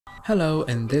Hello,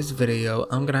 in this video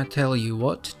I'm gonna tell you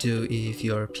what to do if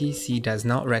your PC does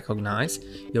not recognize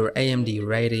your AMD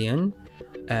Radeon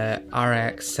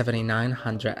RX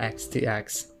 7900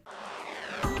 XTX.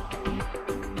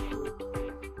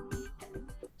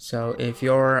 So if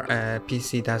your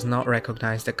PC does not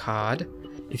recognize the card,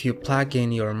 if you plug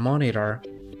in your monitor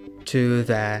to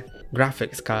the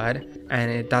graphics card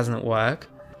and it doesn't work,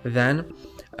 then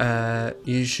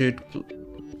you should,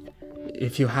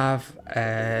 if you have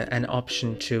an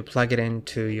option to plug it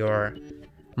into your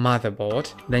motherboard,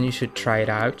 then you should try it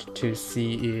out to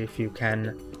see if you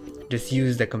can just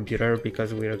use the computer,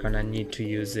 because we're gonna need to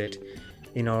use it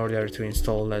in order to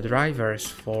install the drivers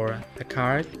for the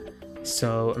card.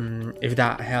 So if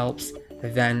that helps,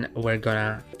 then we're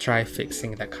gonna try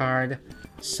fixing the card.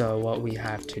 So what we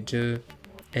have to do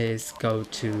is go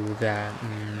to the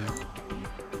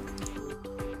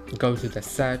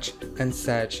search and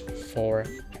search for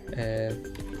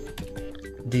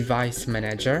device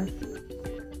manager,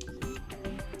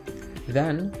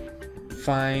 then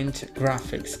find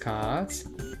graphics cards,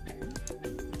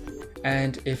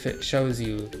 and if it shows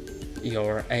you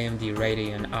your AMD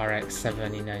Radeon RX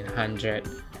 7900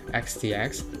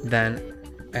 XTX, then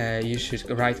you should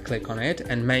right click on it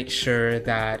and make sure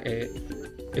that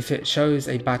if it shows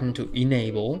a button to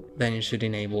enable, then you should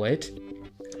enable it.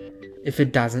 If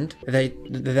it doesn't,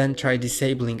 then try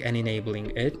disabling and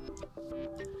enabling it.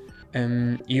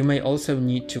 You may also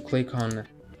need to click on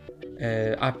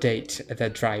update the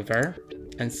driver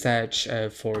and search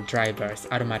for drivers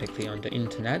automatically on the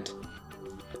internet.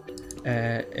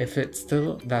 If it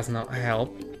still does not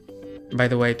help, by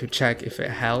the way, to check if it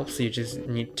helps, you just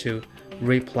need to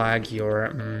replug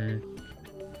your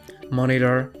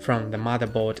monitor from the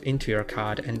motherboard into your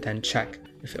card and then check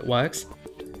if it works.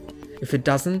 If it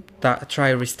doesn't, try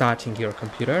restarting your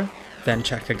computer, then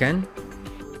check again.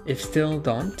 If still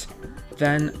don't,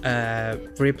 then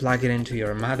replug it into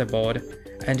your motherboard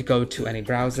and go to any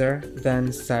browser,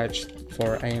 then search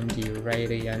for AMD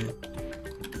Radeon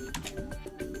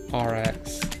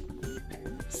RX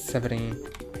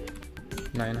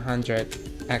 7900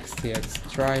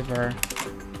 XTX driver.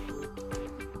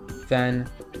 Then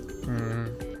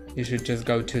you should just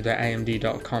go to the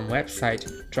AMD.com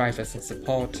website, drivers and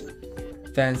support,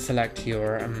 then select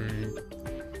your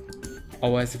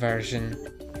OS version,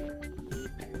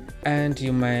 and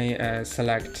you may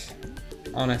select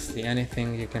honestly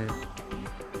anything. You can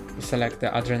select the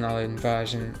Adrenaline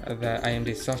version of the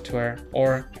AMD software,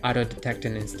 or auto detect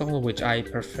and install, which I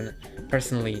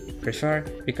personally prefer,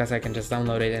 because I can just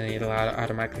download it and it'll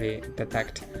automatically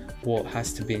detect what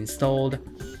has to be installed.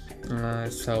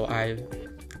 So I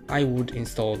would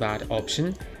install that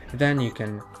option. Then you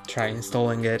can try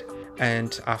installing it,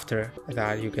 and after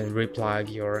that you can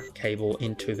replug your cable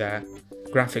into the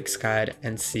graphics card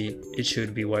and see it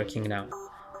should be working now.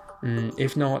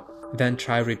 If not, then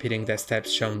try repeating the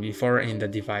steps shown before in the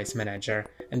device manager.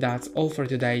 And that's all for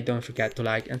today. Don't forget to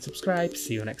like and subscribe.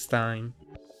 See you next time.